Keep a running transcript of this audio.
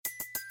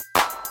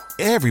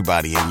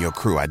Everybody in your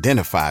crew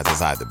identifies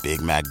as either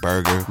Big Mac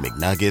Burger,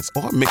 McNuggets,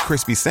 or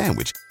McCrispy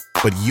Sandwich.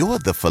 But you're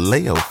the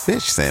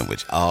Filet-O-Fish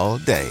Sandwich all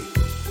day.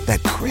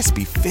 That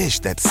crispy fish,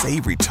 that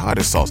savory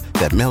tartar sauce,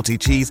 that melty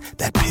cheese,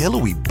 that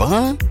pillowy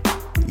bun.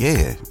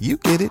 Yeah, you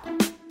get it.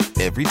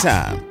 Every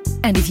time.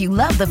 And if you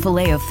love the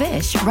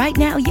Filet-O-Fish, right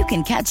now you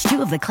can catch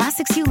two of the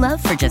classics you love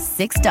for just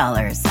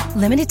 $6.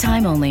 Limited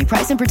time only.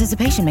 Price and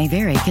participation may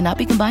vary. Cannot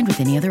be combined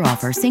with any other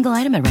offer. Single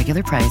item at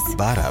regular price.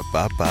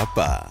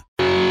 Ba-da-ba-ba-ba.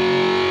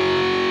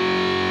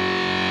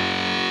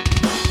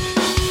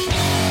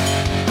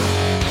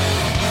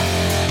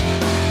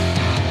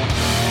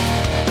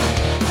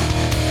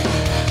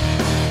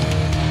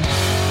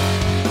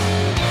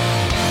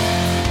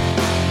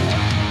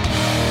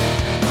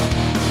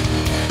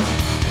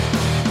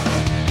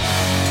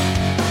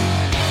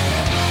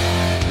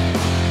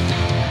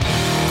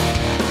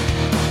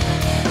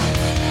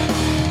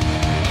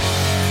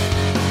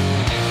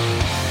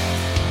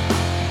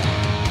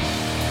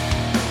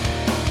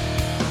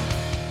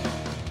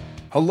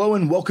 Hello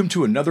and welcome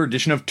to another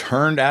edition of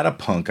Turned Out a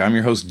Punk. I'm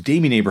your host,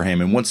 Damian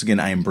Abraham, and once again,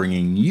 I am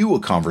bringing you a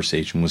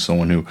conversation with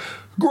someone who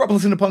grew up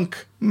listening to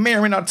punk, may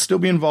or may not still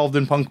be involved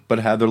in punk, but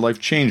had their life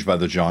changed by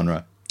the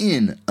genre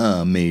in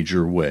a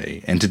major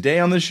way. And today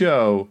on the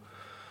show,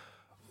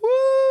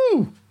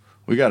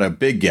 we got a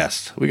big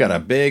guest. We got a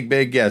big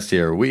guest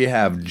here. We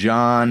have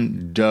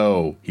John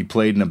Doe. He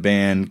played in a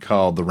band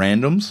called The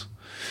Randoms.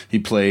 He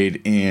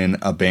played in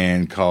a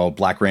band called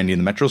Black Randy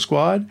and the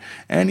Metrosquad,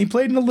 and he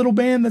played in a little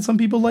band that some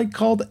people like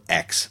called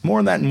X. More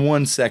on that in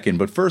 1 second,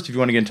 but first, if you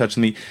want to get in touch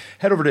with me,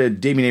 head over to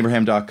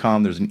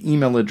DamianAbraham.com. There's an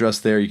email address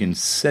there. You can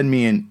send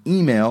me an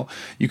email.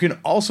 You can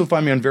also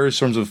find me on various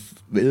forms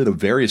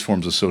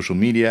of social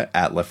media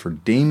at Left for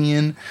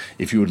Damian.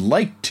 If you would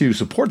like to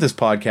support this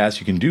podcast,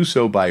 you can do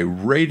so by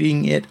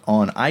rating it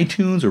on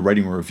iTunes or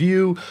writing a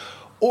review,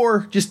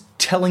 or just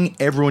telling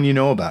everyone you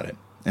know about it.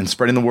 And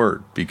spreading the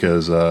word,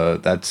 because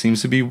that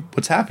seems to be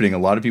what's happening. A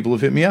lot of people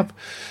have hit me up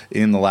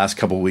in the last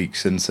couple of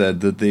weeks and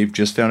said that they've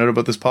just found out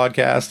about this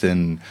podcast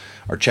and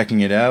are checking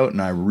it out, and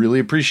I really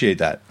appreciate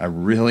that. I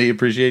really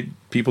appreciate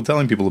people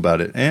telling people about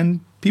it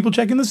and people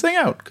checking this thing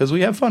out, because we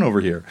have fun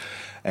over here.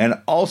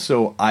 And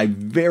also, I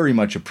very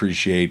much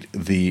appreciate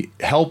the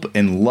help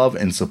and love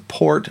and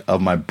support of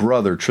my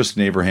brother,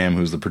 Tristan Abraham,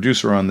 who's the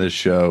producer on this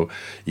show.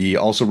 He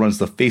also runs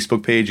the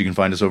Facebook page. You can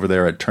find us over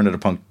there at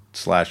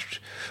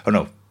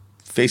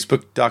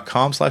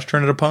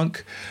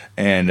Facebook.com/turnoutapunk,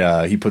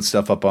 and he puts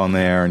stuff up on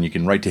there, and you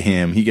can write to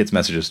him. He gets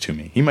messages to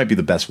me. He might be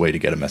the best way to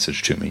get a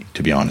message to me,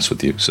 to be honest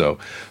with you. So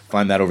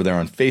find that over there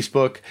on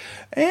Facebook.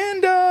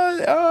 And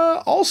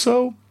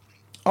also,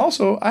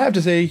 I have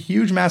to say a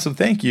huge, massive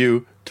thank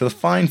you to the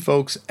fine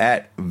folks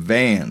at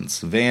Vans.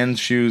 Vans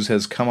Shoes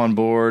has come on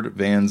board.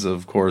 Vans,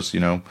 of course,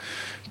 been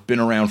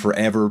around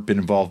forever, been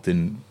involved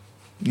in,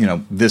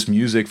 this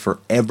music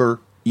forever.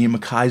 Ian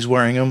MacKay's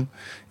wearing them.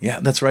 Yeah,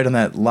 that's right. On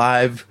that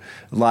live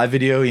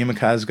video, Ian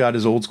MacKay's got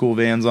his old school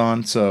Vans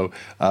on. So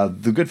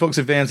the good folks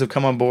at Vans have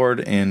come on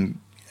board and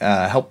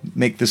helped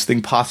make this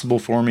thing possible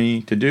for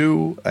me to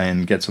do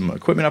and get some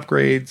equipment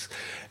upgrades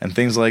and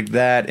things like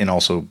that, and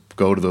also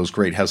go to those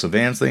great House of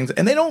Vans things.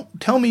 And they don't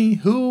tell me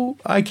who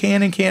I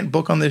can and can't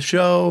book on this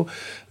show.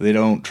 They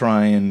don't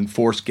try and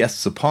force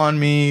guests upon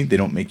me. They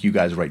don't make you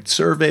guys write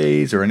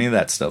surveys or any of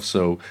that stuff.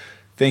 So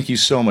thank you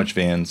so much,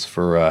 Vans,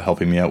 for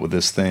helping me out with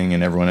this thing,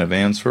 and everyone at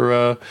Vans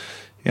for,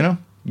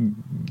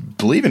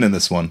 believing in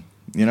this one,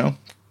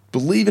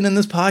 believing in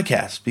this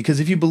podcast. Because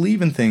if you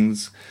believe in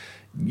things,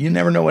 you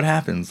never know what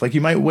happens. Like,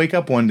 you might wake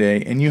up one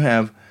day and you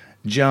have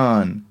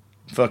John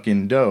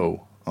fucking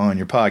Doe on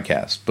your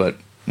podcast. But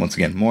once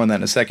again, more on that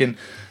in a second.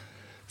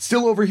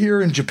 Still over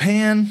here in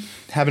Japan,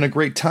 having a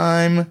great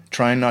time,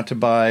 trying not to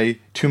buy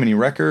too many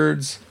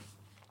records,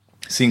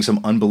 seeing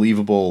some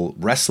unbelievable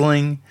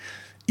wrestling,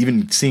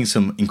 even seeing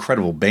some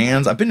incredible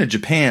bands. I've been to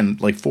Japan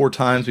like 4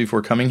 times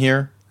before coming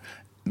here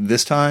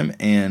this time,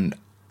 and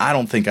I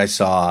don't think I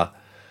saw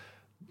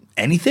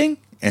anything,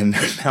 and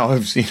now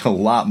I've seen a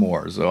lot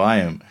more, so I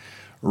am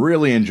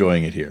really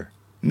enjoying it here.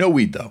 No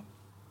weed, though.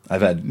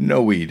 I've had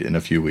no weed in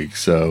a few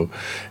weeks, so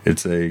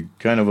it's a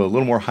kind of a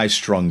little more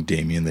high-strung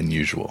Damian than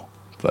usual,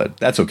 but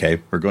that's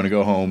okay. We're going to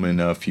go home in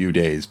a few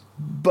days,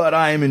 but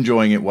I am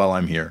enjoying it while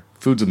I'm here.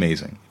 Food's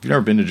amazing. If you've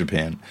never been to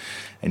Japan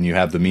and you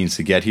have the means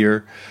to get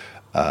here,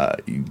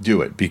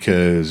 do it,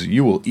 because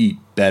you will eat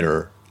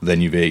better than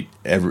you've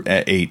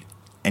ate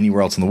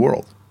anywhere else in the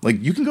world.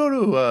 Like, you can go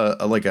to a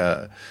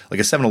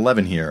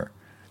 7-Eleven here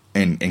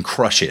and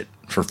crush it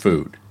for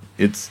food.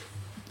 It's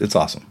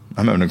awesome.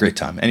 I'm having a great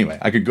time. Anyway,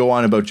 I could go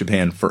on about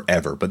Japan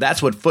forever, but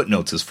that's what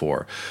Footnotes is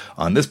for.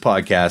 On this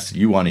podcast,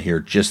 you want to hear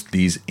just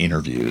these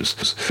interviews.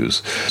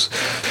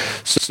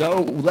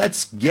 So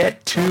let's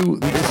get to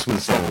this one.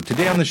 So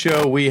today on the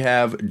show, we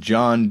have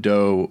John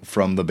Doe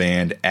from the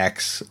band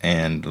X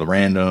and the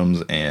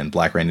Randoms and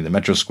Black Randy and the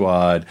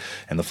Metrosquad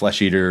and the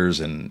Flesh Eaters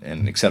and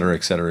et cetera,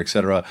 et cetera, et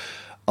cetera.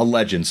 A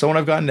legend. Someone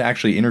I've gotten to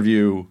actually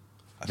interview.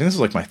 I think this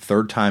is like my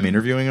 3rd time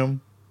interviewing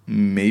him.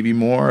 maybe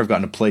more. I've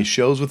gotten to play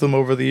shows with him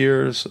over the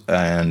years,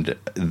 and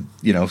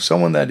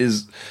someone that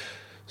is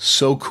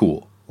so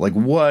cool. Like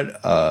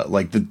what?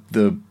 Like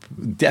the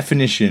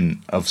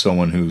definition of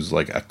someone who's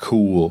like a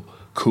cool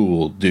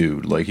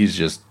dude. Like he's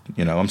just,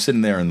 I'm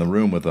sitting there in the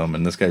room with him,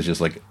 and this guy's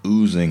just like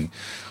oozing.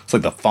 It's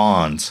like the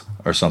Fonz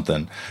or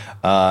something.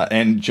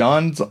 And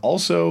John's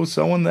also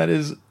someone that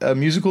is a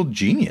musical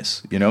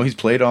genius. He's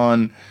played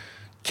on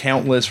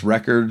countless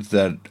records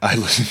that I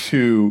listen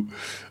to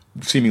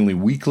seemingly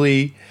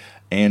weekly,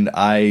 and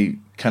I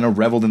kind of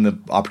reveled in the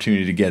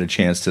opportunity to get a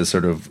chance to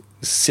sort of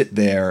sit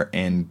there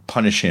and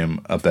punish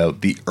him about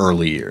the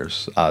early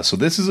years. So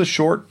this is a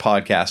short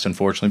podcast,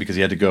 unfortunately, because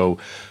he had to go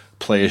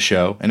play a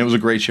show, and it was a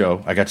great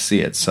show. I got to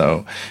see it,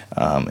 so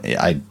he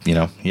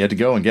had to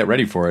go and get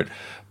ready for it.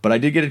 But I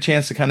did get a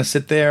chance to kind of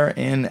sit there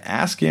and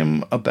ask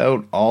him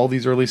about all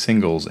these early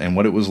singles and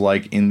what it was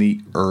like in the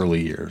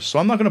early years. So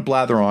I'm not going to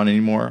blather on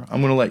anymore. I'm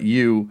going to let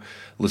you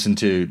listen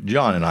to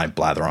John and I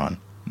blather on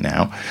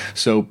now.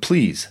 So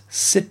please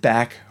sit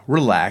back,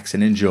 relax,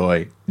 and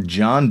enjoy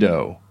John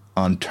Doe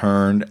on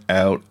Turned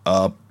Out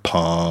a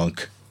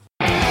Punk.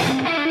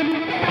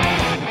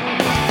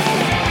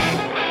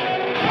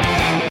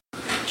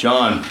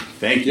 John,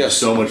 thank you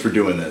so much for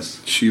doing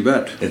this. You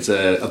bet. It's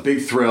a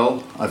big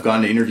thrill. I've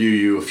gotten to interview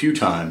you a few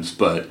times,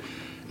 but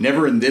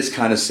never in this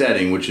kind of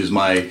setting, which is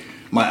my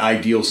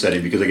ideal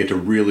setting, because I get to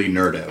really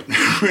nerd out,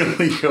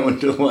 really go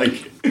into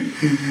like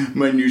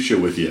minutia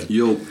with you.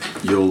 You'll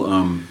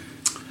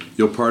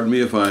pardon me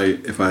if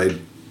I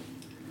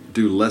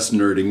do less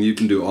nerding. You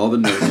can do all the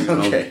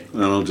nerding, okay.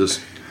 and I'll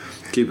just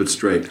keep it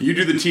straight. You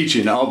do the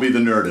teaching, I'll be the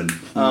nerding.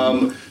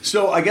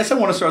 So I guess I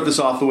want to start this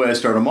off the way I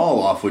start them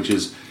all off, which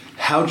is,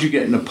 how'd you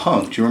get into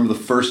punk? Do you remember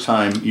the first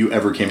time you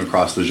ever came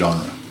across the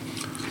genre?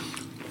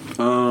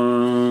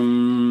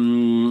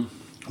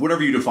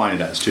 Whatever you define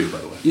it as, too, by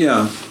the way.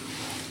 Yeah.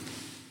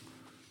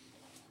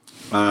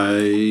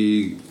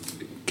 I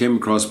came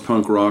across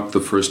punk rock the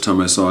first time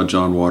I saw a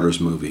John Waters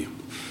movie.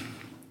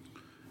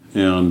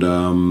 And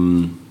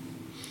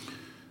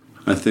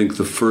I think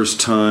the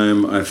first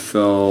time I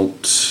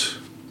felt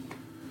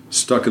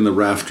stuck in the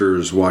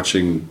rafters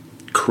watching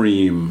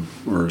Cream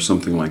or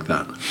something like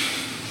that.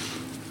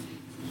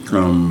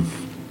 Because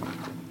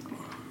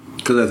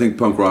I think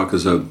punk rock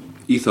is a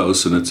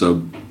ethos, and it's a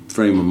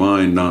frame of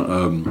mind,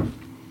 not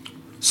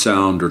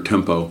sound or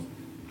tempo.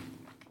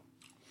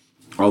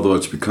 Although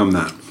it's become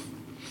that.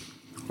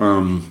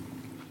 And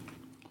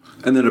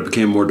then it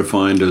became more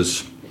defined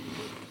as,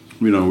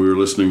 we were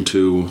listening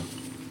to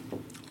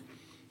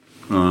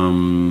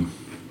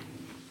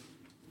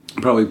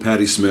probably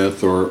Patti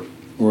Smith or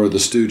the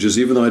Stooges,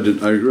 even though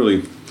I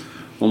really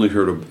only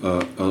heard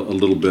a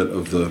little bit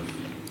of the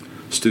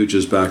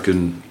Stooges back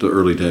in the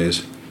early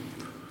days.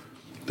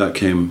 That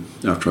came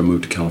after I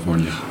moved to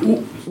California.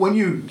 When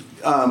you,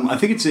 I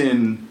think it's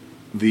in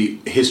the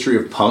history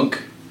of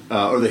punk,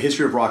 or the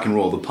history of rock and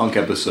roll, the punk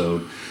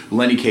episode,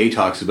 Lenny Kaye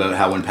talks about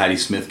how when Patti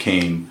Smith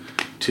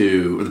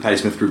the Patti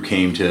Smith group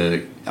came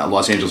to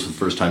Los Angeles for the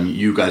first time,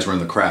 you guys were in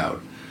the crowd.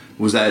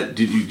 Was that,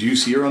 did you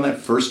see her on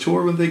that first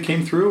tour when they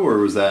came through, or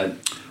was that?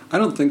 I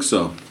don't think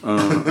so.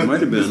 I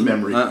might have been.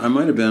 Memory. I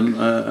might have been.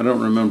 I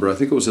don't remember. I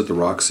think it was at the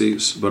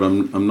Roxy's, but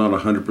I'm not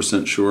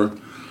 100% sure.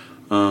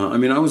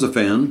 I was a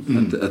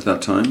fan at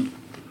that time,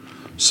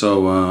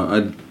 so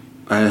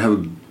I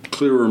have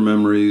clearer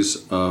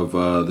memories of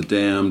the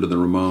Damned and the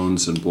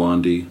Ramones and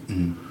Blondie.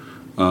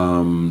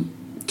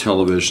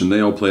 Television. They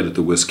all played at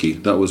the Whiskey.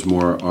 That was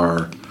more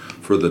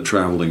for the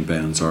traveling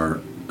bands.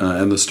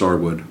 And the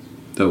Starwood.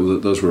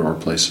 Those were our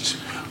places.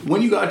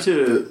 When you got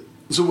to.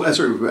 So, I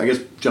guess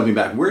jumping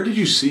back, where did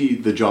you see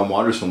the John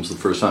Waters films the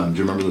first time? Do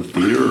you remember the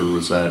theater, or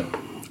was that?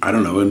 I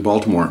don't know, in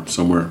Baltimore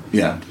somewhere.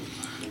 Yeah.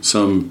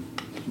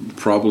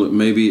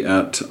 Maybe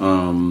at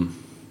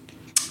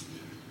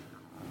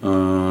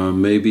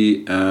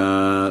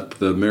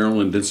the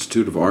Maryland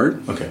Institute of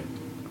Art. Okay.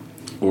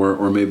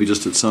 Or maybe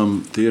just at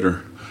some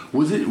theater.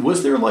 Was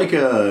there like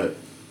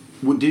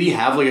did he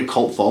have like a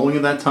cult following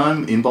at that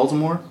time in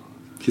Baltimore?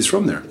 He's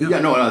from there. Yeah,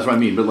 no, that's what I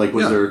mean. But like,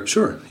 was there?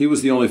 Sure. He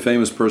was the only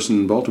famous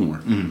person in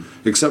Baltimore,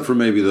 except for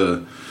maybe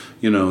the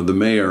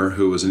mayor,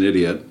 who was an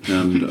idiot,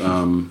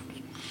 and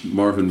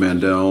Marvin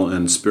Mandel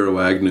and Spiro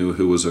Agnew,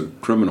 who was a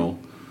criminal.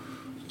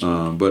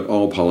 But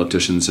all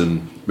politicians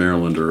in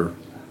Maryland are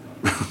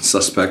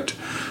suspect.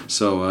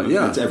 So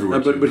that's everywhere.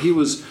 But he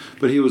was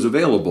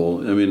available.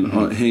 I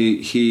mean,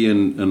 he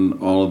and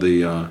all of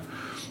the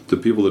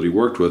people that he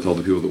worked with, all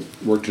the people that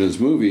worked in his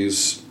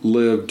movies,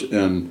 lived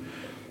and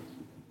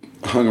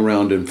hung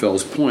around in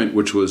Fells Point,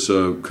 which was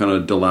a kind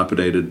of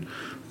dilapidated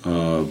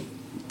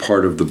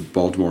part of the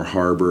Baltimore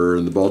Harbor,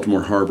 and the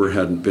Baltimore Harbor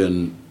hadn't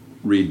been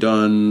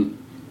redone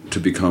to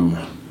become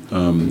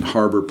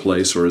Harbor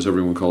Place, or as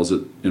everyone calls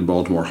it in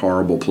Baltimore,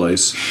 Horrible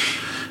Place.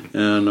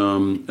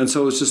 And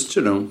so it's just,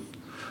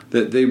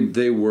 that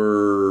they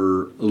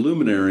were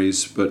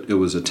luminaries, but it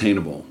was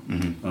attainable.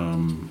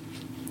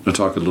 I'll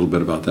talk a little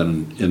bit about that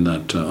in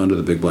that Under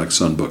the Big Black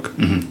Sun book.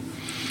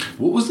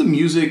 What was the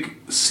music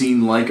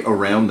scene like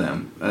around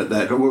them?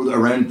 What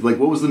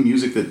was the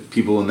music that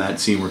people in that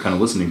scene were kind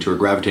of listening to or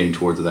gravitating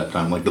towards at that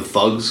time? Like the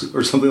Thugs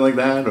or something like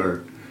that,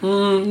 or?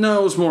 No,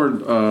 it was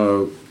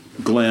more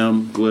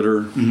glam,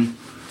 glitter.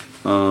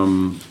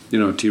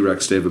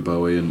 T-Rex, David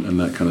Bowie, and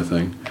that kind of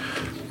thing.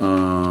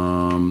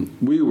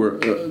 We were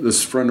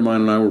this friend of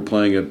mine and I were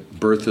playing at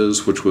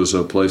Bertha's, which was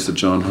a place that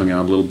John hung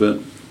out a little bit,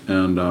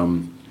 and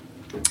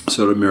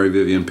so did Mary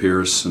Vivian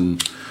Pierce,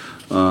 and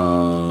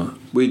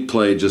we'd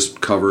play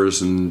just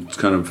covers and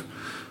kind of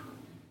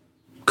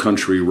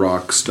country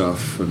rock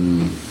stuff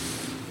and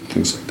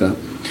things like that.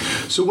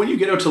 So when you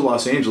get out to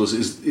Los Angeles,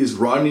 is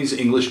Rodney's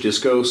English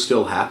disco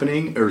still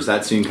happening, or is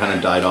that scene kind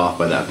of died off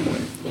by that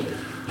point?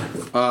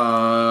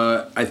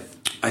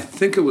 I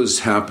think it was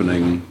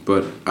happening,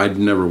 but I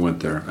never went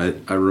there.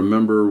 I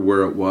remember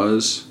where it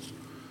was,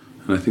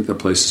 and I think that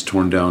place is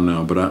torn down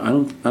now. But I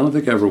don't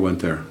think I ever went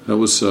there. That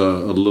was a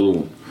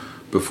little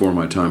before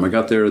my time. I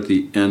got there at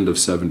the end of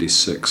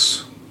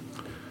 '76,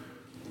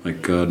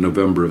 like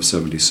November of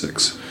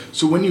 '76.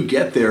 So when you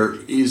get there,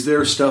 is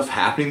there stuff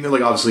happening there?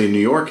 Like obviously in New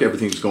York,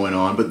 everything's going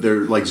on, but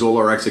there, like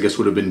Zolar X, I guess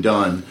would have been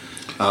done.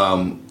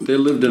 They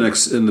lived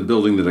in the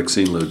building that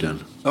Exene lived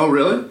in. Oh,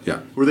 really?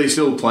 Yeah. Were they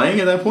still playing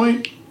at that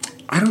point?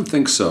 I don't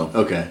think so.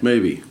 Okay.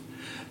 Maybe.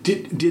 So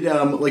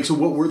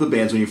what were the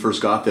bands when you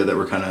first got there that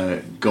were kind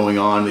of going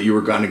on that you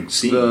were kind of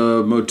seeing?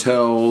 The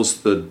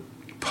Motels, the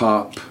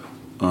Pop,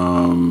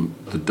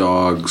 the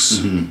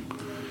Dogs,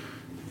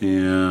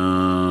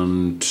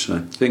 and I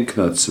think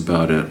that's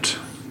about it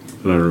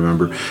that I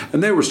remember.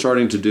 And they were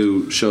starting to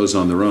do shows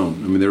on their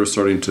own. I mean, they were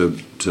starting to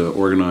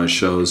organize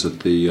shows at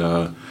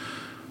the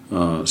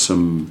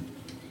some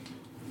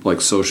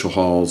like social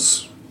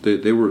halls.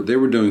 They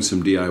were doing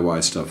some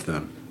DIY stuff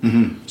then.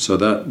 So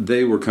that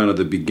they were kind of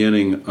the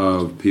beginning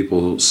of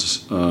people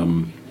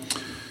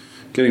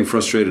getting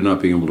frustrated not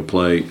being able to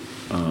play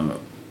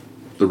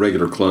the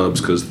regular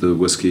clubs because the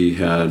Whiskey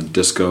had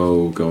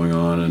disco going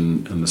on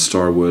and the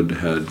Starwood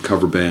had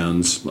cover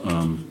bands.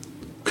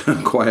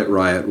 Quiet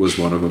Riot was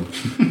one of them.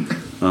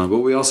 But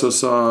we also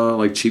saw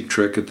like Cheap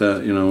Trick at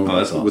that,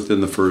 that's awesome.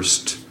 Within the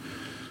first,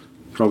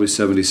 probably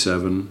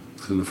 77,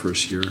 within the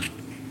first year.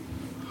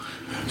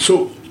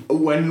 So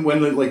when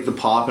like the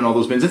Pop and all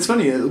those bands, it's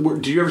funny.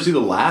 Did you ever see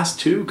the last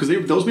two? Because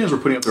those bands were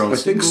putting up their own. I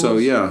think so.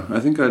 Yeah, I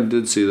think I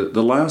did see that.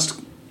 The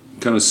last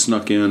kind of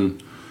snuck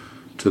in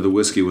to the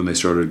Whiskey when they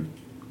started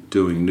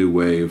doing new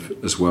wave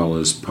as well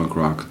as punk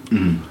rock.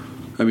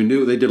 I mean,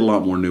 they did a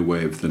lot more new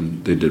wave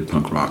than they did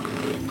punk rock.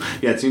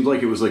 Yeah, it seems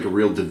like it was like a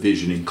real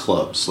division in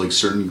clubs. Like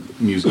certain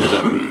music was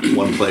at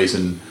one place,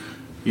 and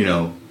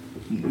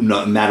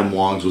Madame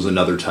Wong's was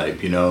another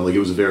type. Like it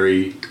was a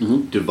very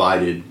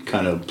divided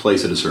kind of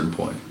place at a certain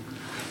point.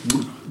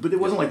 But it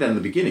wasn't like that in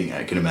the beginning,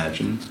 I can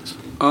imagine.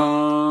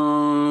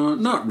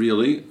 Not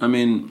really. I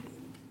mean,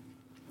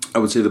 I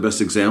would say the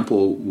best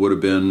example would have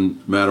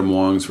been Madame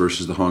Wong's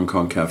versus the Hong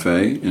Kong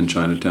Cafe in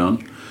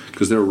Chinatown,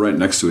 because they were right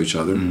next to each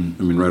other. I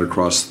mean, right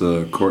across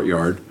the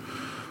courtyard.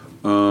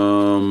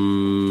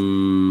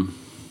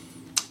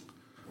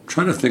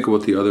 Trying to think of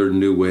what the other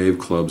new wave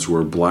clubs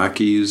were.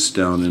 Blackie's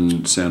down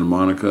in Santa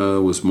Monica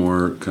was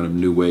more kind of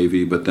new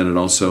wavy, but then it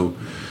also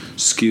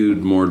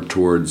skewed more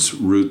towards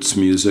roots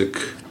music.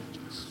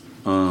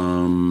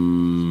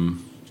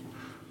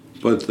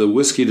 But the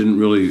Whiskey didn't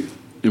really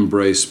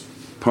embrace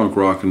punk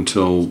rock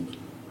until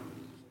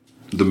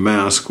the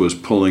Mask was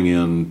pulling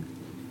in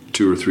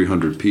 200 or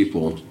 300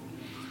 people,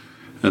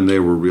 and they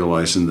were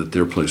realizing that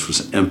their place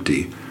was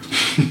empty.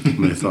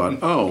 And they thought,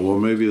 oh, well,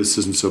 maybe this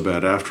isn't so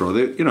bad after all.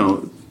 They,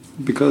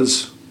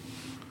 because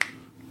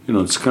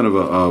it's kind of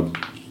a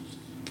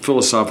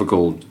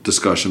philosophical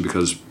discussion,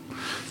 because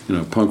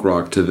punk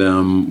rock to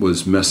them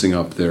was messing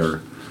up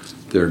their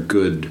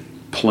good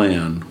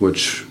plan,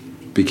 which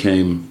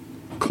became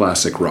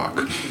classic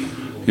rock.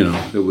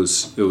 It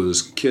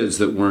was kids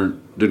that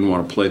didn't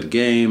want to play the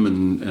game,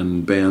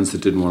 and bands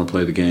that didn't want to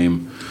play the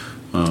game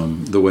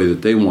the way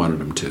that they wanted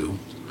them to.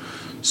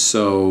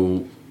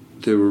 So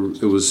it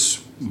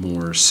was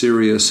more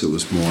serious. It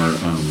was more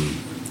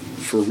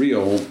for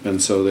real,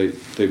 and so they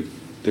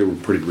were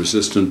pretty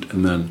resistant.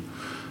 And then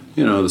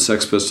the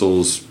Sex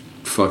Pistols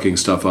fucking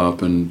stuff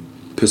up and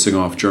pissing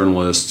off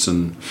journalists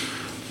and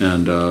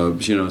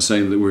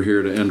saying that we're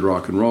here to end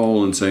rock and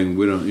roll, and saying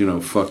we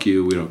don't, fuck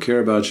you, we don't care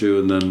about you.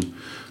 And then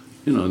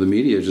the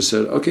media just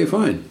said, okay,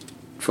 fine,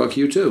 fuck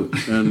you too,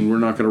 and we're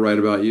not going to write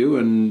about you,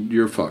 and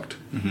you're fucked.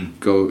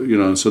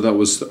 Go, so that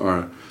was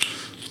our,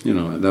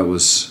 that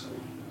was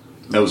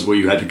what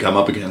you had to come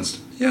up against.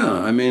 Yeah,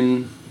 I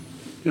mean,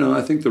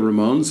 I think the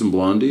Ramones and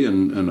Blondie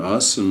and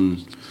us,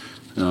 and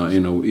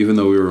even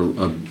though we were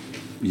a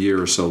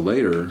year or so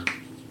later,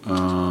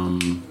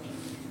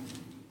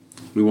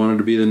 we wanted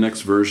to be the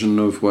next version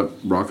of what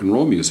rock and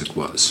roll music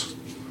was.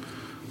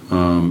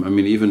 I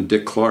mean, even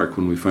Dick Clark,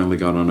 when we finally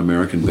got on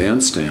American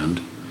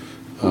Bandstand,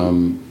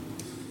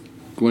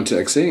 went to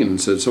Exene and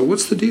said, so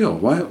what's the deal?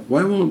 Why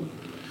won't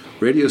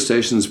radio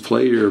stations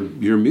play your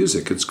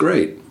music? It's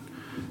great.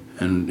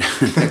 And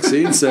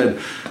Exene said,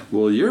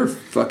 "Well, you're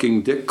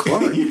fucking Dick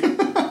Clark.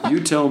 You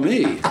tell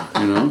me."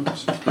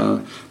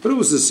 But it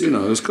was this, it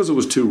was because it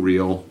was too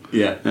real.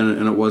 Yeah.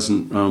 And it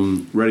wasn't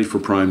ready for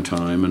prime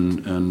time,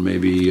 and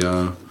maybe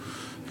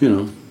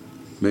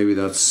maybe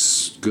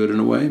that's good in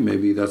a way.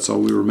 Maybe that's all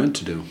we were meant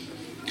to do.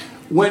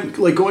 When,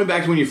 going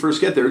back to when you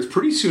first get there, it's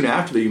pretty soon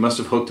after that you must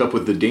have hooked up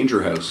with the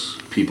Danger House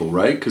people,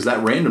 right? Because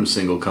that Random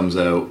single comes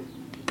out,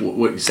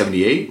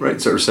 78,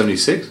 right? Or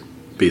 76?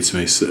 Beats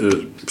me.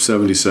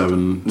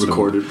 77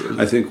 recorded.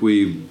 I think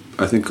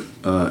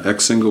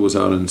X single was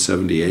out in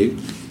 78.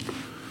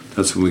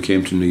 That's when we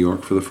came to New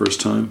York for the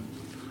first time.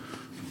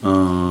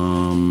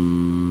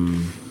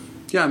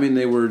 Yeah, I mean,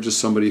 they were just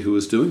somebody who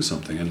was doing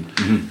something,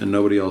 and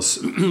nobody else.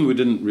 We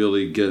didn't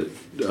really get.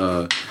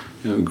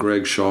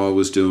 Greg Shaw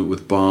was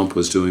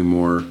doing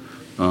more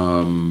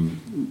kind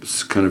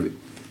of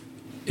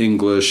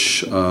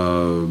English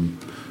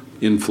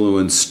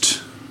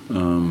influenced.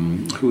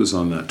 Who was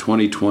on that?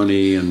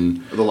 2020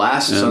 and the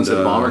last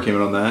Sunset Bomber came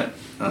out on that.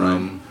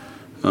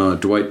 Right.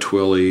 Dwight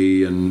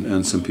Twilley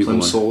and some people.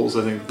 Plim Souls,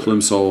 I think.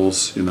 Plim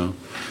Souls,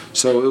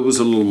 So it was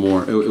a little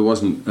more. It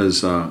wasn't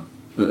as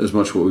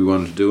much what we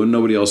wanted to do, and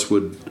nobody else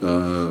would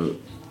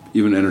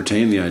even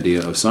entertain the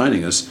idea of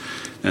signing us,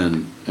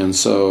 and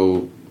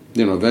so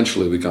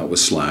eventually we got with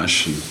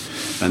Slash,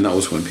 and that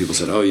was when people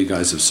said, "Oh, you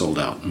guys have sold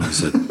out," and I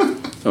said,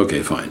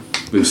 "Okay, fine,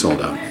 we've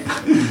sold out."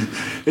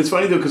 It's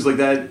funny though, because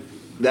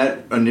that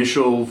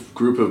initial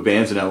group of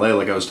bands in LA,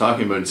 like I was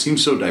talking about, it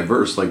seems so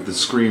diverse. Like the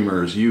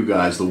Screamers, you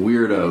guys, the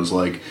Weirdos,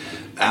 like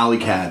Alley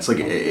Cats,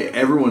 like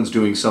everyone's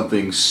doing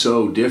something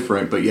so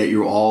different, but yet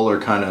you all are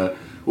kind of.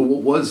 Well,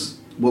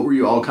 what were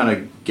you all kind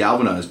of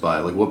galvanized by?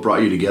 Like, what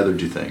brought you together?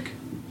 Do you think?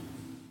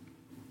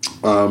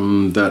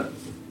 That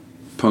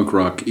punk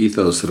rock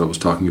ethos that I was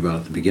talking about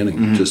at the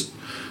beginning, just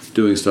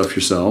doing stuff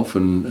yourself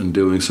and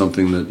doing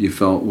something that you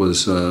felt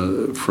was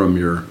from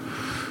your.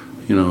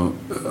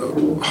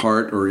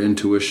 Heart or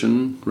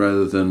intuition,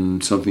 rather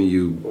than something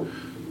you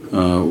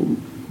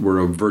were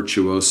a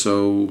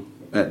virtuoso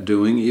at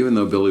doing. Even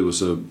though Billy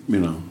was a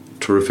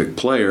terrific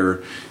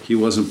player, he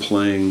wasn't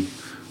playing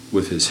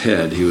with his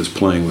head; he was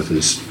playing with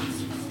his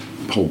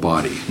whole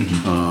body.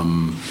 I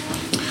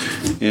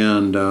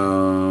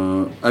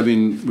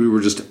mean, we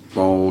were just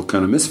all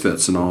kind of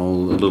misfits and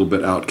all a little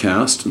bit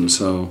outcast, and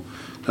so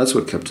that's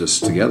what kept us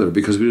together,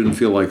 because we didn't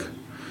feel like.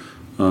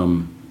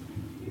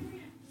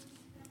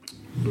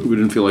 We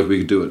didn't feel like we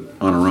could do it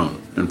on our own,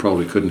 and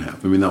probably couldn't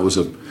have. I mean, that was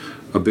a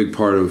big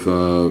part of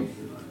the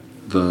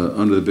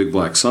Under the Big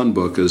Black Sun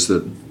book, is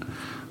that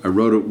I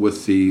wrote it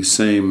with the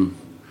same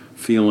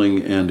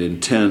feeling and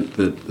intent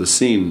that the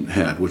scene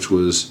had, which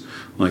was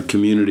like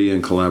community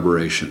and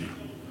collaboration.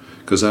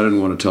 Because I didn't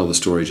want to tell the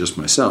story just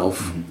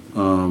myself,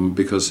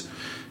 because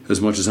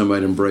as much as I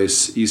might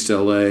embrace East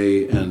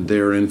LA and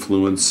their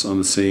influence on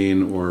the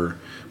scene, or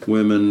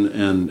women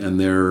and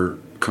their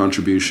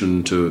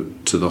contribution to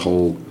the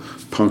whole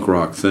punk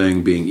rock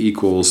thing being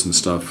equals and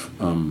stuff,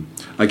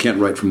 I can't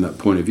write from that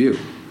point of view.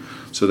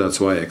 So that's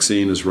why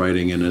Exene is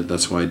writing in it.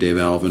 That's why Dave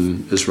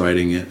Alvin is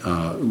writing it,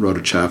 wrote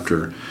a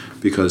chapter,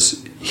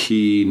 because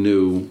he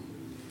knew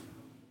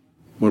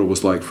what it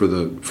was like for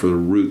the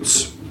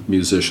roots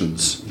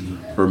musicians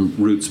or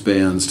roots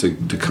bands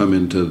to come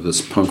into this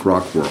punk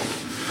rock world.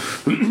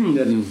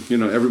 And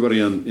everybody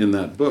in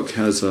that book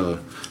has a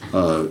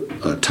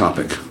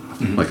topic,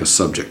 like a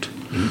subject.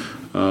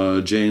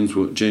 Jane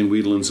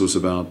Weedland's was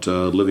about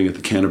living at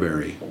the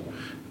Canterbury,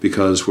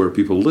 because where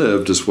people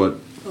lived is where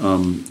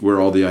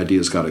all the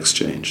ideas got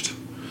exchanged.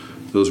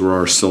 Those were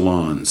our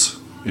salons,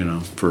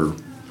 for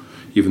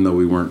even though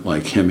we weren't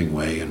like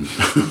Hemingway and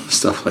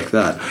stuff like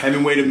that.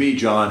 Hemingway to me,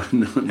 John.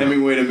 No.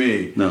 Hemingway to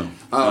me. No.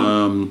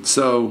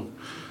 So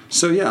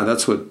yeah,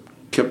 that's what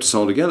kept us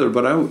all together.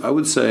 But I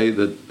would say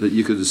that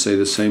you could say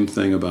the same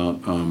thing about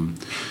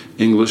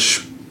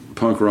English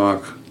punk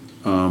rock.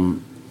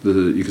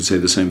 You could say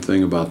the same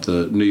thing about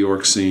the New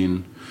York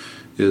scene,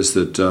 is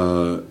that,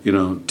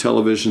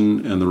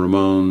 television and the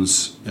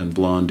Ramones and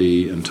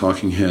Blondie and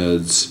Talking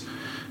Heads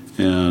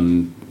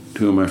and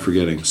who am I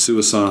forgetting?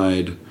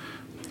 Suicide,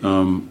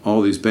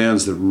 all these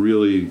bands that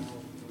really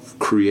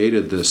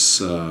created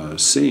this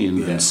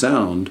scene and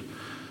sound,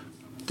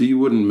 that you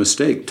wouldn't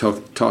mistake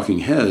Talking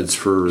Heads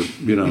for,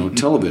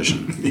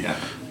 television. Yeah.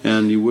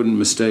 And you wouldn't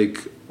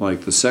mistake,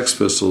 like, the Sex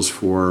Pistols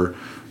for...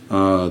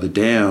 The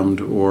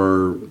Damned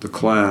or The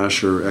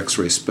Clash or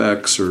X-Ray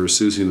Specs or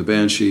Susie and the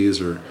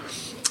Banshees, or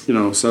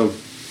so.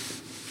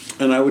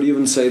 And I would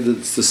even say that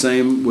it's the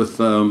same with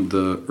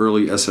the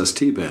early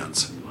SST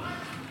bands.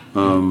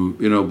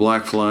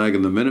 Black Flag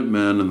and the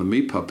Minutemen and the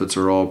Meat Puppets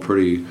are all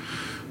pretty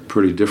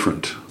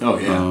different. Oh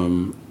yeah.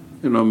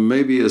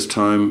 Maybe as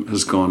time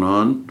has gone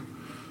on,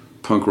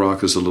 punk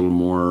rock is a little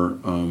more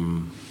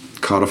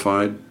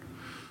codified,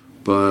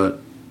 but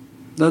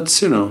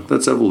that's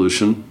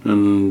evolution.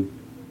 And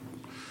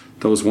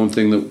that was one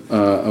thing that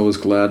I was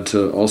glad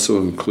to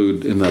also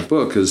include in that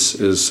book is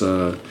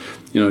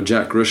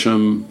Jack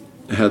Grisham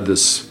had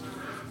this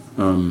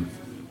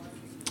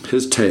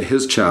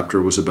his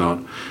chapter was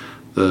about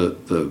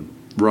the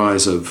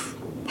rise of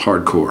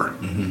hardcore.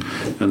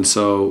 Mm-hmm. And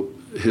so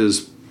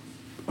his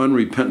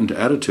unrepentant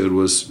attitude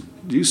was,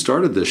 you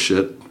started this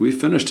shit, we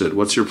finished it,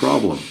 what's your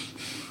problem?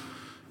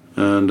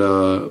 And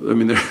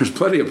there's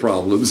plenty of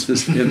problems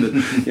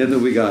in that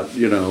we got,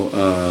 it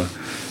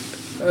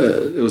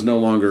was no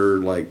longer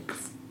like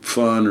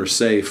fun or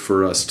safe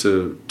for us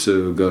to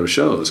go to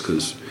shows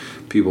because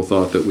people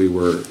thought that we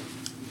were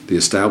the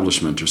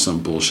establishment or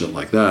some bullshit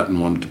like that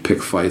and wanted to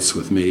pick fights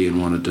with me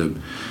and wanted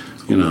to,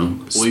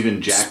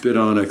 even spit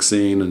on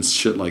Exene and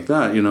shit like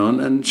that,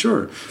 and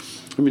sure,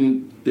 I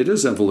mean, it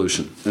is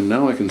evolution, and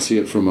now I can see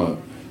it from a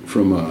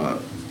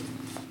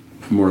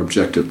more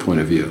objective point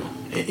of view.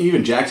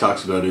 Even Jack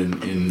talks about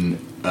it in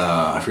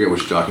I forget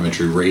which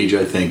documentary, Rage,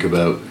 I think,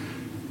 about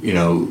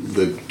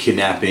the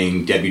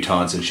kidnapping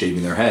debutantes and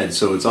shaving their heads.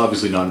 So it's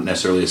obviously not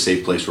necessarily a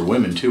safe place for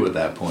women too at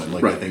that point.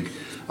 Like, right. I think,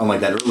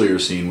 unlike that earlier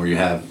scene where you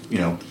have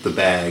the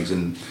bags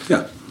and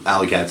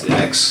Alley Cat's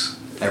ex,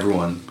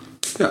 everyone.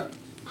 Yeah.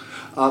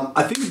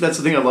 I think that's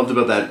the thing I loved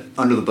about that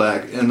Under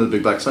the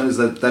Big Black Sun is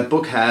that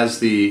book has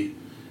the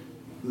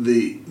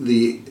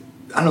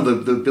I don't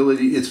know, the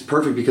ability. It's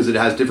perfect because it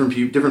has different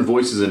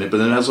voices in it, but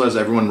then it also has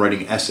everyone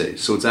writing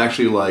essays. So it's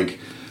actually like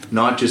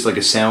not just like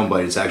a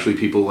soundbite. It's actually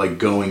people like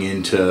going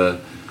into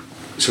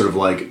sort of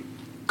like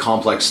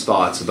complex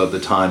thoughts about the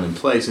time and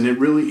place, and it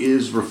really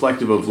is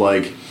reflective of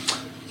like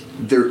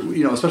there.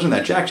 Especially in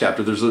that Jack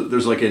chapter,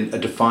 there's like a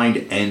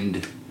defined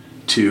end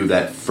to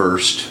that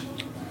first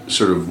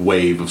sort of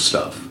wave of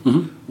stuff.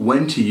 Mm-hmm.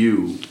 When to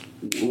you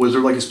was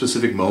there like a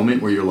specific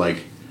moment where you're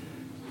like,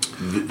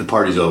 the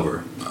party's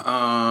over?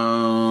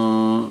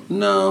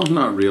 No,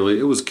 not really.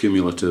 It was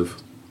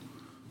cumulative.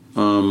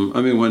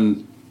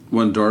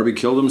 When Darby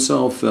killed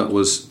himself, that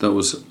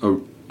was a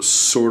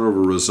sort of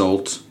a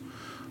result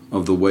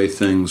of the way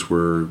things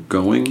were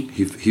going.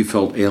 He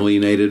felt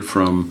alienated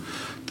from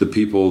the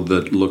people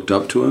that looked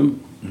up to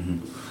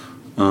him.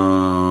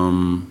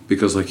 Mm-hmm.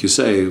 Because, like you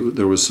say,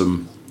 there was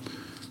some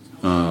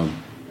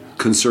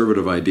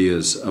conservative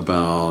ideas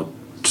about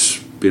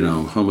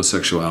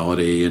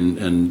homosexuality,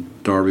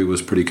 and Darby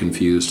was pretty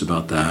confused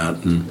about that,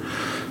 and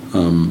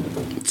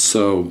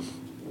so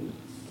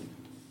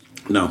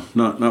no,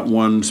 not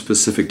one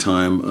specific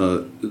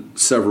time.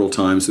 Several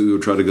times that we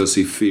would try to go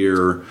see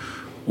Fear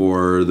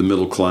or The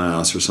Middle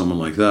Class or someone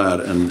like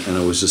that, and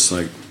it was just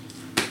like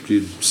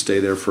you'd stay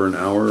there for an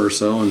hour or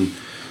so and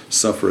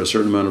suffer a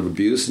certain amount of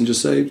abuse and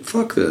just say,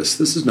 fuck this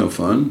is no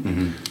fun.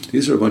 Mm-hmm.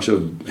 These are a bunch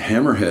of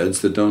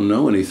hammerheads that don't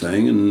know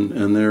anything,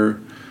 and they're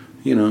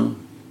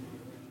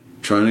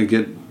trying to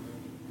get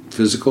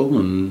physical,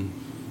 and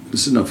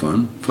this is no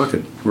fun. Fuck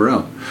it, we're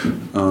out.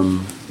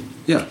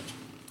 Yeah,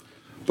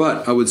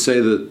 but I would say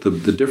that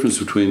the difference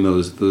between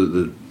those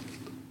the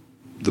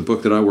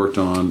book that I worked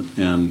on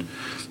and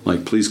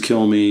like Please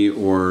Kill Me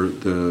or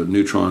the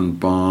Neutron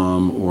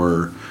Bomb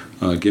or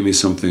Give Me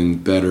Something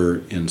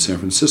Better in San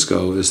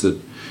Francisco is that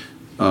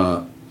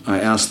I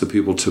asked the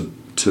people to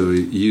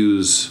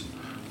use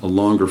a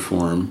longer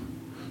form,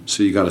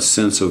 so you got a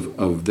sense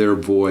of their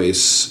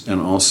voice, and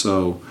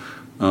also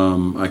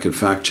I could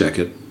fact check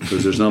it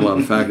because there's not a lot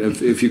of fact.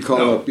 If you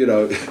call up,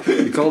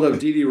 you called up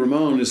Dee Dee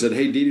Ramone and said,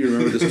 "Hey, Dee Dee,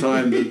 remember this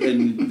time?"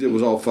 and it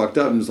was all fucked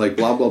up, and it's like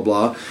blah blah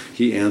blah.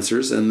 He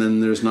answers, and then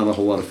there's not a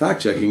whole lot of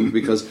fact checking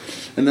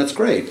and that's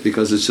great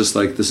because it's just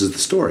like this is the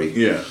story.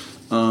 Yeah.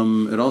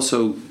 It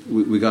also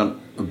we got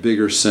a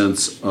bigger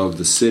sense of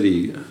the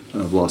city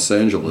of Los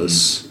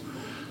Angeles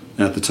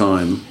at the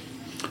time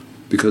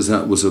because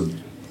that was a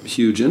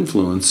huge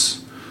influence.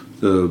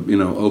 The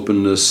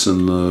openness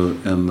and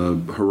the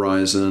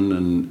horizon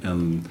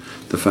and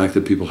the fact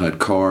that people had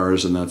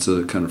cars, and that's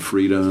a kind of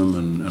freedom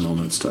and all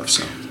that stuff.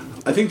 So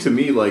I think to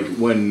me, like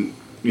when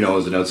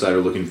as an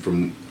outsider looking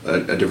from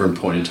a different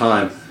point in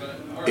time,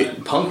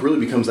 punk really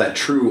becomes that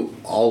true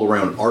all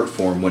around art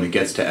form when it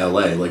gets to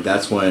LA. Like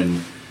that's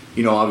when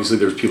obviously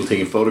there's people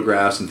taking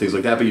photographs and things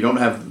like that, but you don't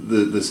have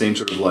the same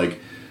sort of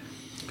like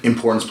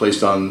importance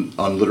placed on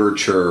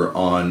literature,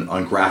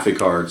 on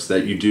graphic arts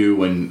that you do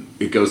when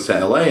it goes to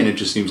LA, and it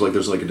just seems like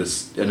there's like an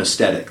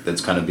aesthetic that's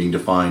kind of being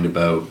defined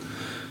about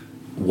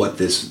what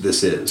this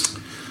is. Is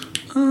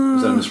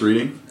that a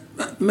misreading?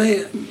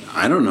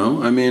 I don't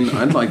know. I mean,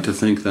 I'd like to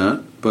think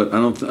that, but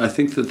I don't. I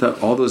think that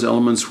all those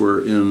elements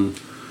were in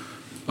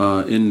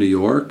New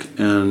York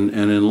and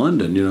in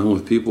London.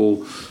 With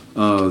people,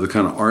 the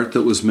kind of art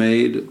that was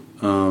made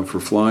for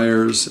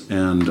flyers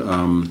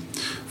and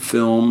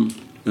film.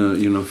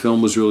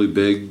 Film was really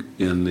big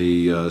in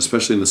the,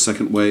 especially in the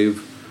second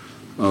wave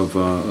of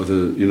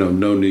the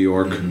no New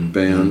York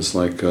bands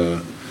like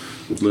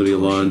Lydia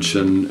Lunch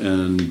and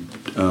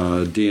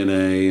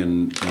DNA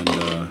and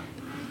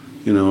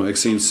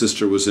Exene's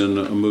sister was in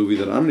a movie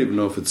that I don't even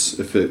know if it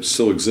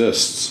still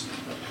exists,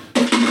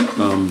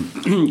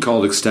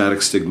 called Ecstatic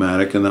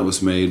Stigmatic, and that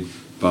was made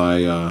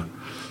by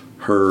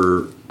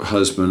her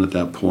husband at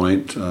that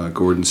point,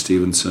 Gordon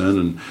Stevenson,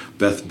 and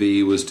Beth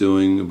B was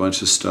doing a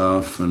bunch of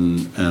stuff,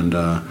 and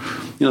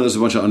there's a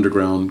bunch of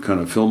underground kind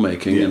of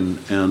filmmaking,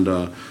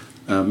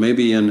 and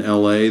maybe in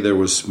LA there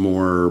was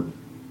more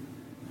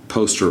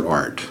poster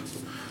art.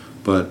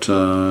 But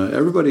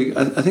everybody,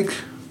 I think,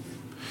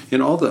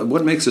 in all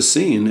what makes a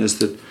scene is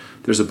that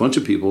there's a bunch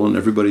of people and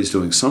everybody's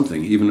doing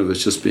something, even if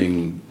it's just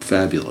being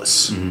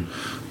fabulous,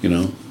 you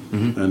know.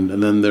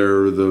 And then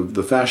they're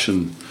the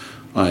fashion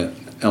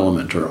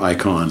element or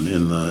icon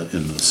in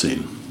the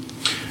scene.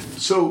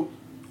 So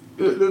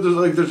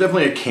there's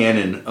definitely a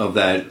canon of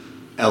that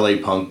LA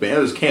punk band.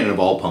 There's a canon of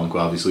all punk,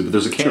 obviously, but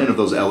there's a canon of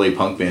those LA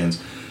punk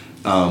bands.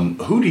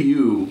 Who do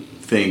you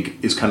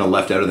think is kind of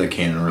left out of that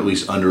canon, or at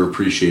least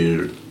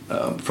underappreciated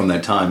from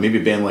that time? Maybe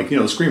a band like,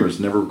 the Screamers,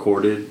 never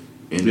recorded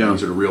in any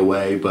sort of real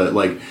way, but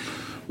like...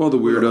 Well, the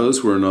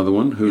Weirdos were another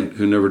one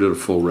who never did a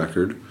full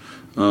record.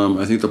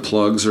 I think the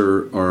Plugs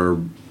are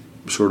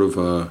sort of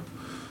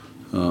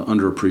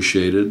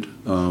underappreciated.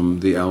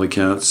 The Alley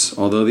Cats,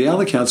 although the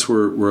Alley Cats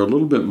were a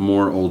little bit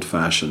more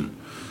old-fashioned.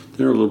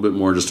 They're a little bit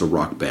more just a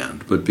rock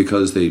band, but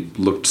because they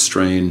looked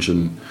strange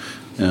and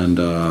then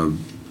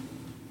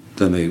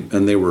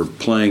they were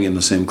playing in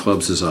the same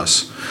clubs as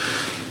us.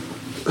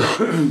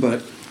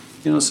 But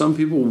some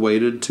people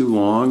waited too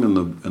long, and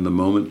the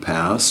moment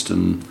passed,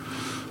 and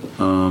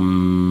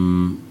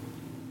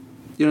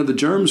the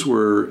Germs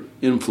were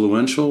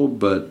influential,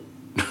 but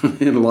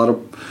in a lot of,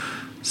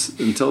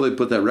 until they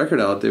put that record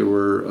out, they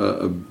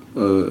were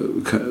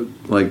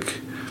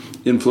like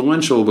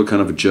influential, but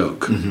kind of a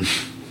joke.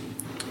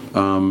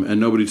 And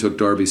nobody took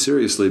Darby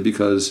seriously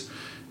because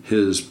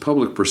his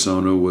public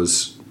persona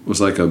was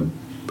like a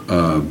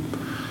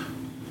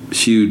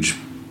huge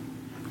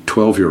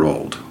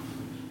 12-year-old,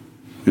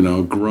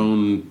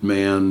 grown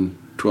man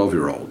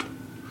 12-year-old.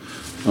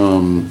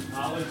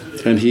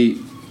 And who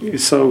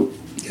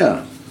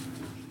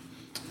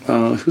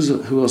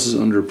else is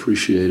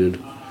underappreciated?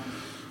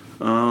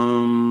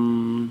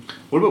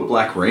 What about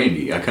Black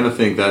Randy? I kind of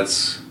think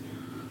that's...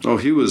 Oh,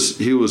 he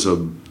was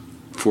a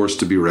force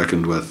to be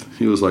reckoned with.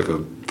 He was like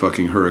a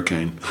fucking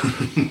hurricane.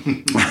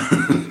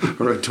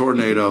 Or a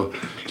tornado.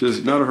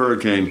 Just not a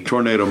hurricane,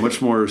 tornado,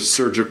 much more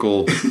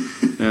surgical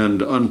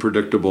and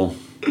unpredictable.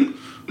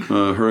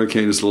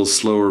 Hurricane is a little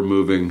slower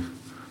moving.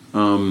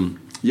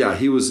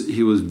 He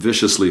was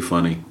viciously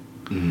funny.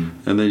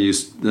 And then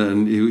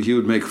he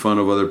would make fun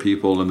of other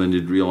people, and then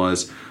you'd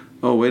realize,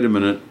 oh, wait a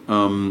minute,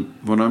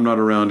 when I'm not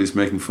around, he's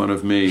making fun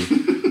of me.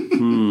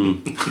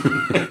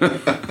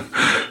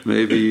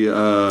 Maybe,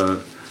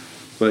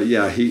 but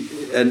yeah, he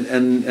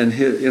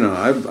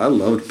I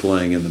loved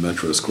playing in the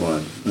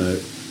Metrosquad. I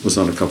was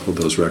on a couple of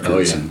those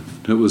records. Oh, yeah.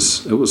 And it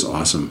was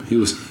awesome. He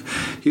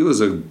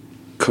was a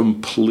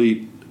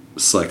complete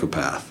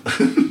psychopath.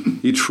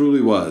 He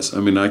truly was. I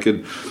mean,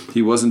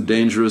 he wasn't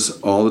dangerous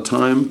all the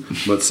time,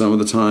 but some of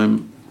the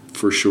time,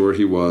 for sure,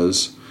 he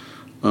was.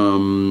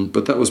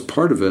 But that was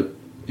part of it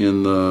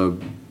in the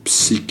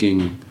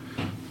seeking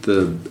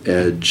the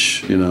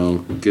edge,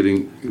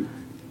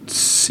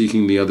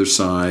 seeking the other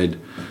side,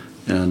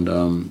 and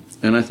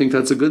I think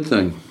that's a good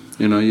thing.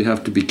 You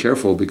have to be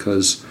careful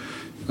because,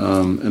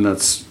 and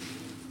that's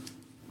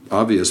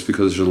obvious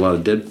because there's a lot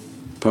of dead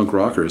punk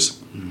rockers.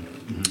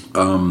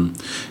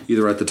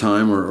 Either at the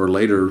time or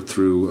later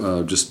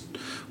through just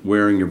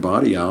wearing your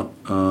body out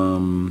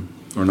or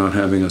not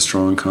having a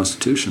strong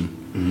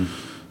constitution.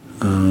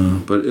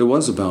 But it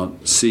was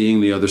about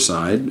seeing the other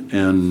side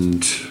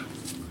and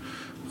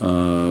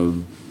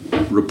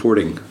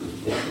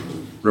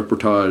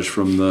reportage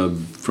from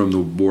the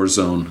war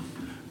zone.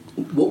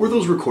 What were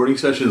those recording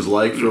sessions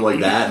like for like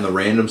that and the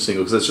random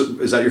single? Because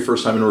is that your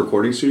first time in a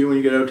recording studio when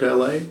you get out to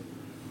LA?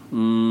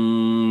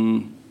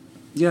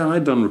 Yeah,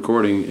 I'd done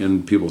recording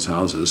in people's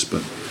houses,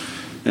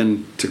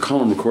 and to call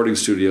them recording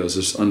studios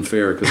is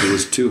unfair because there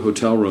was 2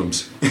 hotel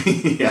rooms.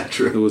 Yeah,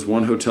 true. There was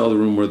one hotel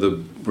room where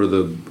the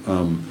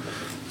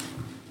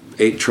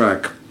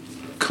 8-track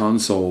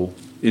console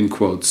in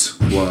quotes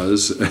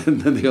was,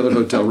 and then the other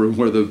hotel room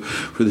where the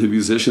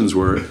musicians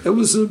were. It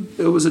was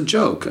a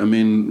joke. I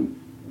mean,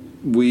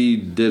 we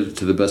did it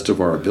to the best of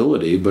our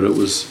ability, but it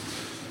was,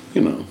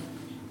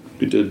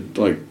 we did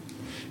like.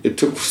 It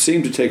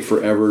seemed to take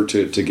forever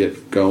to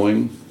get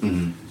going,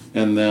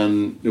 and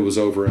then it was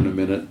over in a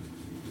minute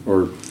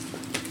or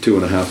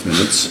 2.5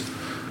 minutes,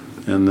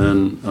 and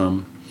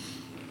then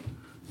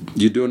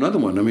you do another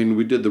one. I mean,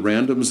 we did the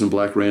Randoms and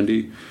Black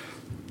Randy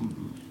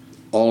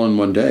all in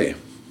one day.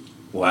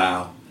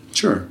 Wow.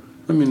 Sure.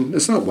 I mean,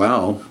 it's not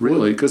wow,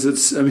 really, because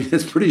it's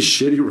pretty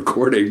shitty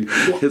recording.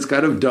 It's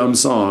kind of dumb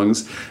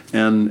songs,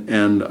 and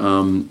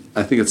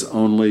I think it's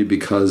only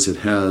because it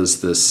has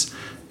this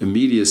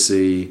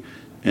immediacy.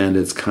 And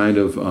it's kind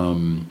of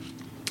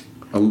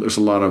there's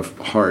a lot of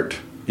heart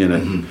in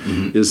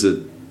it. Is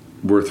it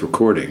worth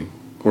recording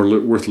or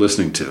worth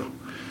listening to?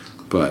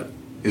 But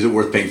is it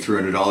worth paying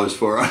 $300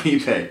 for on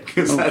eBay?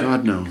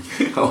 God no!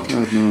 God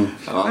no!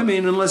 I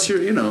mean, unless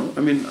you're,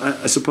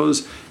 I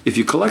suppose if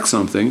you collect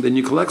something, then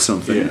you collect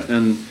something,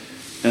 and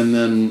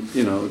then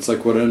it's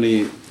like what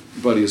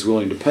anybody is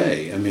willing to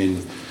pay. I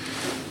mean,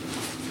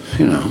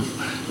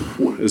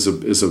 is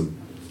a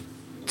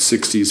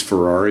 60s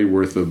Ferrari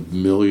worth $1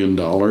 million?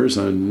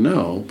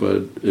 No,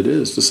 but it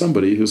is to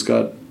somebody who's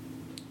got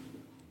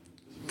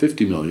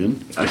 50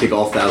 million. I take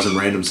all 1,000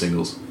 random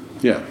singles.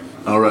 Yeah.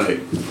 All right.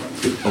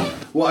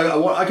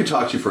 Well, I could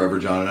talk to you forever,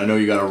 John, and I know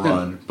you got to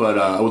run, but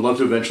I would love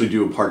to eventually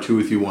do a part 2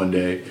 with you one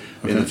day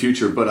in the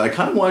future. But I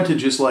kind of wanted to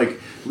just like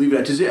leave it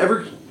at. Does it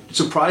ever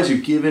surprise you,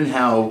 given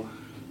how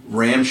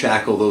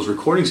ramshackle those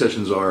recording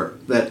sessions are,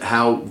 that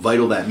how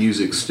vital that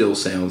music still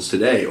sounds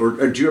today?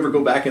 Or do you ever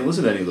go back and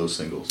listen to any of those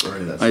singles or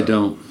any of that stuff?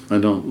 I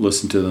don't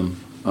listen to them.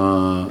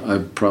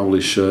 I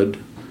probably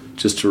should,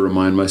 just to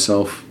remind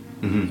myself,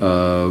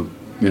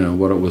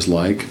 what it was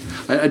like.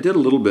 I did a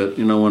little bit,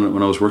 when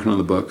I was working on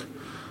the book.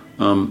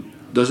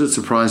 Does it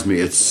surprise me?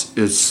 It's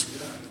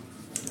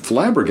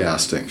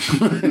flabbergasting.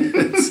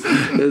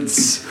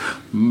 it's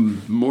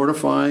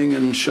mortifying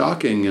and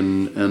shocking,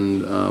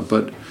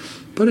 but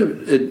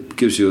it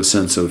gives you a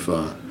sense of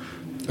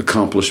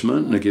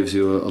accomplishment, and it gives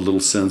you a little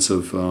sense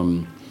of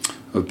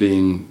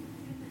being,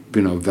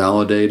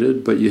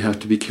 validated. But you have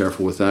to be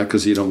careful with that,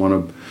 because you don't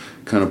want to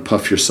kind of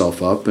puff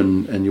yourself up,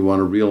 and you want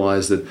to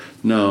realize that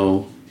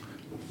no,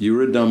 you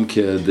were a dumb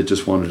kid that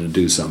just wanted to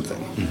do something.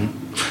 Mm-hmm.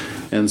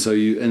 And so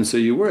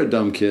you were a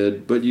dumb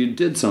kid, but you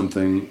did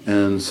something,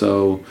 and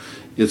so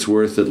it's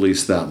worth at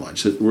least that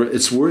much.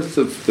 It's worth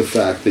the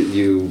fact that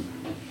you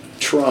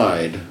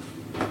tried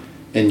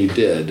and you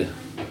did,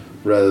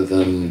 rather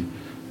than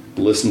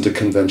listen to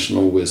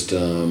conventional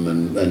wisdom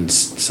and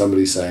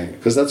somebody saying,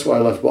 because that's why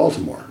I left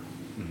Baltimore.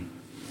 Mm-hmm.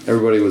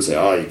 Everybody would say,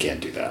 oh, you can't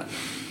do that.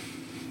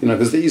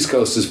 Because the East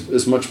Coast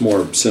is much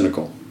more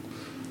cynical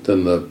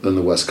than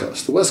the West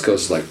Coast. The West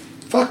Coast is like,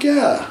 fuck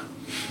yeah.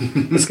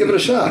 Let's give it a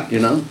shot,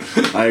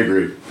 I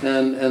agree.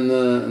 And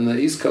the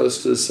East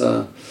Coast is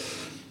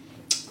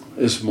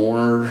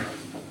more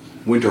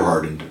winter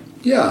hardened.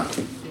 Yeah,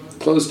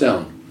 closed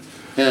down.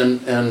 And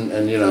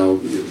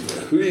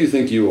who do you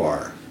think you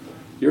are?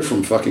 You're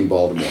from fucking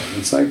Baltimore.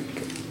 It's like,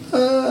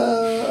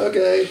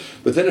 okay.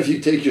 But then if you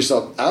take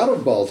yourself out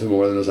of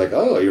Baltimore, then it's like,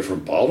 oh, you're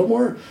from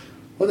Baltimore?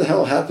 What the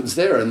hell happens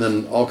there? And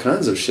then all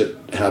kinds of shit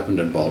happened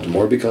in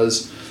Baltimore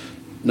because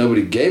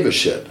nobody gave a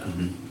shit.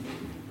 Mm-hmm.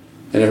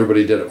 And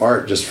everybody did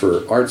art just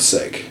for art's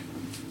sake,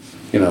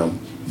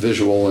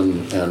 visual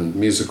and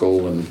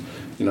musical, and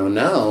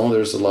now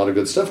there's a lot of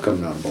good stuff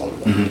coming out of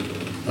Baltimore,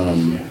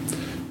 mm-hmm.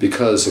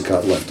 Because it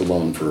got left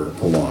alone for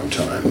a long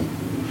time.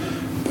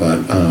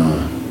 But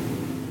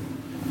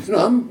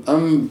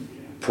I'm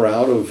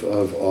proud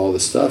of all the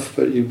stuff,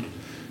 but you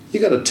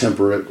got to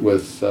temper it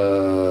with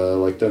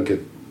don't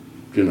get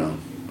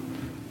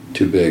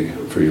too big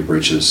for your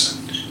britches.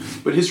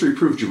 But history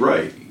proved you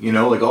right.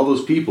 Like all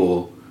those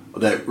people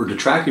that were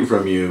detracting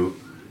from you,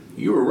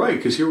 you were right,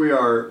 because here we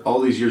are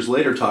all these years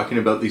later talking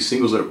about these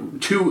singles,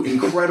 two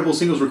incredible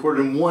singles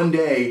recorded in one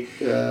day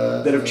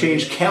that have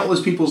changed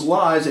countless people's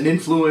lives and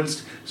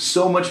influenced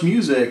so much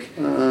music.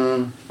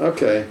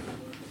 Okay.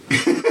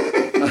 The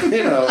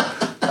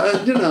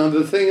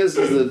thing is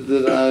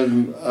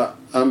that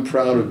I'm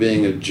proud of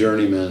being a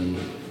journeyman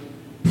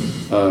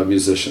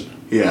musician.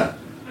 Yeah.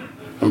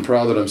 I'm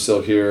proud that I'm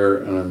still here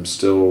and I'm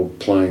still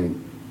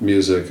playing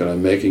music and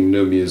I'm making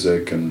new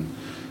music and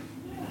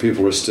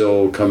people are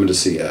still coming to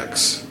see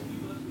X.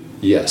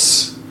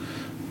 Yes.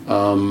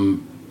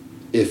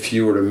 If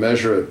you were to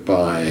measure it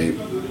by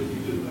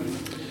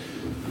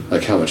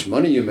like how much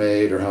money you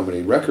made or how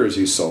many records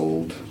you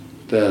sold,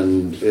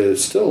 then it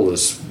still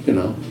is,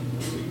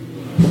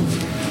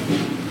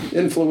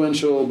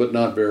 influential but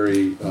not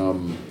very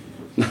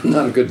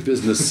not a good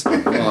business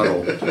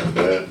model.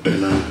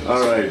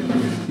 All right.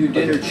 You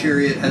dinner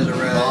chariot has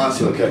arrived.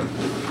 Awesome. Okay.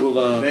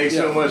 Well, thanks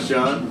so much,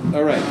 John.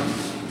 All right.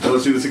 Well,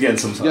 let's do this again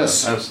sometime.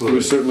 Yes, absolutely.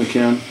 We certainly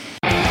can.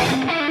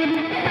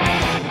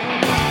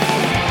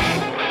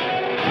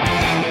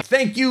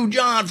 Thank you,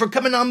 John, for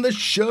coming on the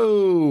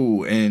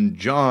show. And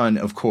John,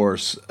 of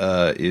course,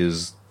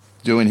 is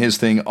doing his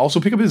thing. Also,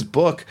 pick up his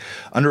book,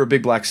 Under a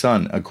Big Black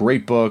Sun, a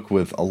great book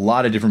with a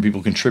lot of different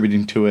people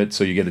contributing to it,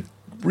 so you get a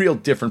real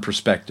different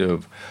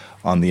perspective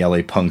on the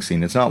LA punk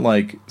scene. It's not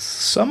like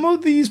some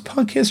of these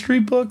punk history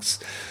books,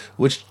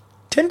 which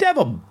tend to have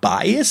a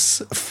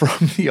bias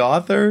from the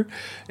author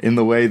in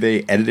the way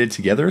they edit it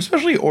together,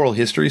 especially oral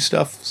history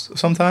stuff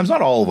sometimes.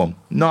 Not all of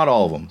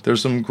them.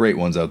 There's some great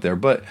ones out there,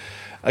 but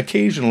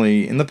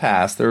occasionally in the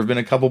past there have been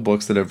a couple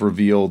books that have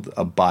revealed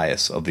a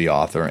bias of the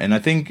author, and I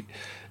think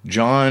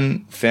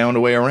John found a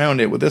way around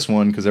it with this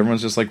one, because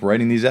everyone's just like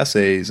writing these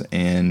essays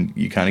and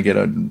you kind of get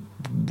a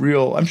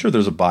real, I'm sure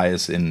there's a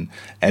bias in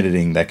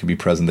editing that could be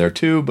present there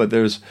too, but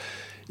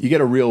you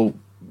get a real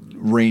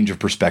range of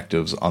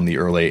perspectives on the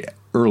early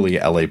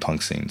LA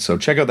punk scene. So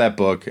check out that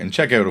book, and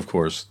check out, of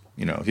course,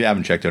 if you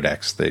haven't checked out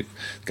X, they've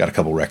got a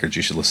couple records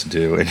you should listen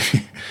to. And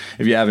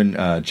if you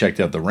haven't checked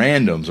out the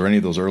Randoms or any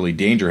of those early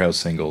Danger House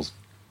singles,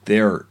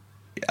 they're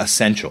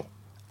essential.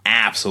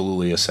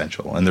 Absolutely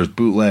essential. And there's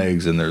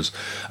bootlegs and there's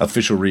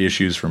official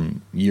reissues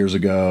from years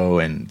ago,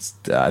 and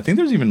I think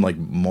there's even like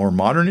more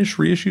modernish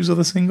reissues of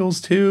the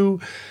singles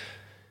too.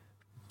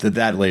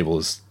 That label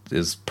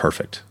is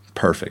perfect.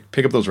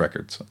 Pick up those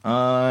records.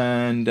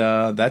 And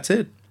that's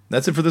it.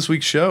 that's it for this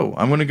week's show.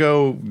 I'm going to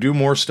go do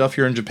more stuff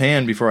here in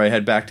Japan before I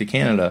head back to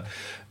Canada,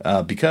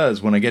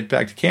 because when I get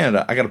back to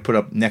Canada, I got to put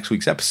up next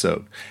week's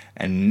episode.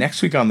 And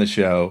next week on the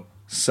show,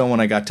 someone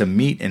I got to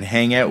meet and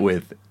hang out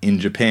with in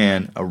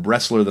Japan, a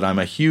wrestler that I'm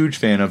a huge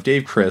fan of,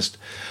 Dave Christ,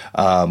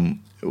 one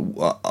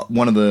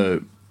of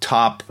the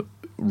top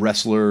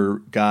wrestler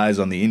guys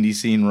on the indie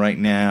scene right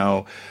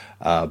now,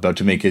 about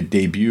to make a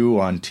debut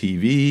on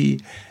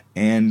TV,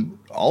 and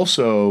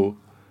also,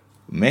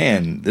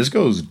 man, this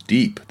goes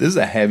deep. This is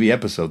a heavy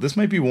episode. This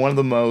might be one of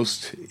the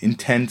most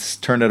intense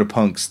Turned Out of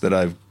Punks that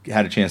I've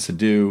had a chance to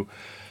do.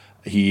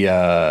 He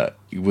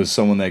was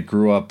someone that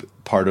grew up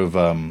part of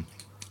a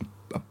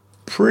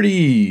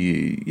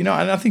pretty, and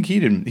I think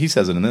he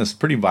says it in this,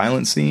 pretty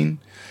violent scene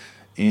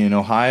in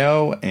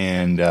Ohio,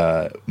 and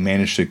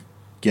managed to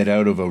get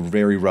out of a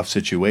very rough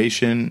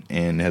situation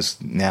and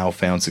has now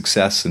found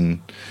success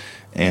and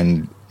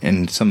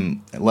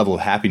some level of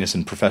happiness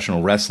in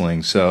professional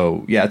wrestling.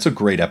 So, yeah, it's a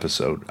great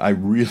episode. I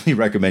really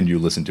recommend you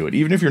listen to it.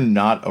 Even if you're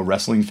not a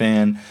wrestling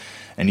fan,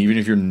 and even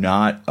if you're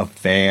not a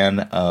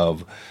fan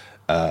of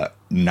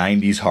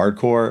 90s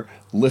hardcore,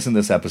 listen to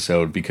this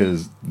episode,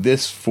 because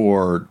this,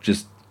 for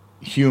just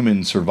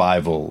human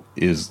survival,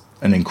 is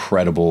an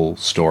incredible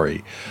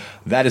story.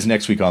 That is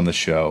next week on the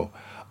show.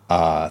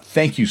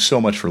 Thank you so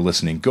much for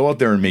listening. Go out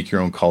there and make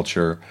your own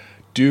culture.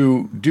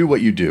 Do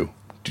what you do,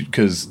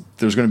 because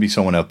there's going to be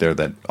someone out there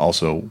that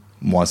also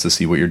wants to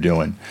see what you're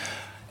doing.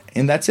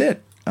 And that's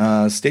it.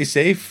 Stay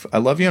safe. I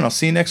love you, and I'll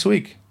see you next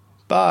week.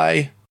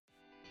 Bye.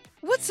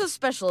 What's so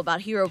special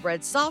about Hero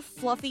Bread's soft,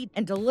 fluffy,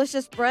 and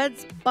delicious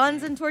breads,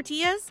 buns, and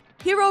tortillas?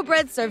 Hero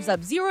Bread serves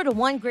up 0 to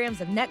 1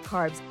 grams of net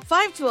carbs,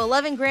 5 to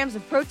 11 grams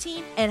of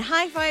protein, and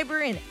high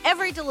fiber in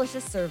every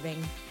delicious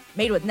serving.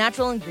 Made with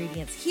natural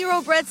ingredients,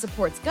 Hero Bread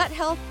supports gut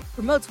health,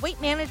 promotes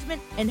weight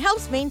management, and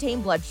helps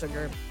maintain blood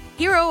sugar.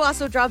 Hero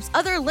also drops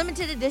other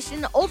limited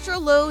edition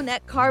ultra-low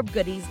net carb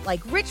goodies like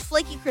rich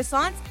flaky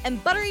croissants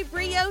and buttery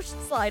brioche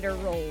slider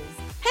rolls.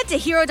 Head to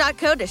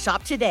hero.co to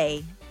shop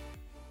today.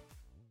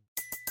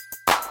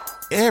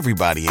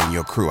 Everybody in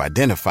your crew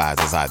identifies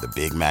as either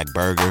Big Mac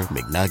Burger,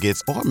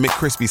 McNuggets, or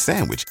McCrispy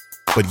Sandwich.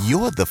 But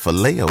you're the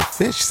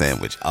Filet-O-Fish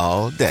Sandwich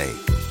all day.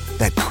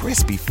 That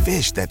crispy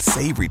fish, that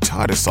savory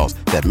tartar sauce,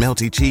 that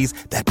melty cheese,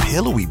 that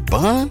pillowy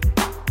bun.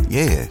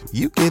 Yeah,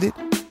 you get it.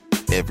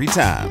 Every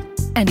time.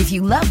 And if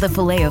you love the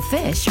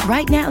Filet-O-Fish,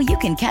 right now you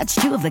can catch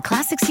 2 of the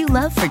classics you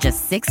love for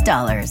just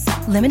 $6.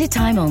 Limited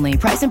time only.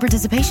 Price and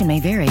participation may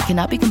vary.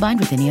 Cannot be combined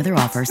with any other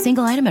offer.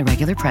 Single item at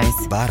regular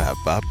price.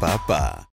 Ba-da-ba-ba-ba.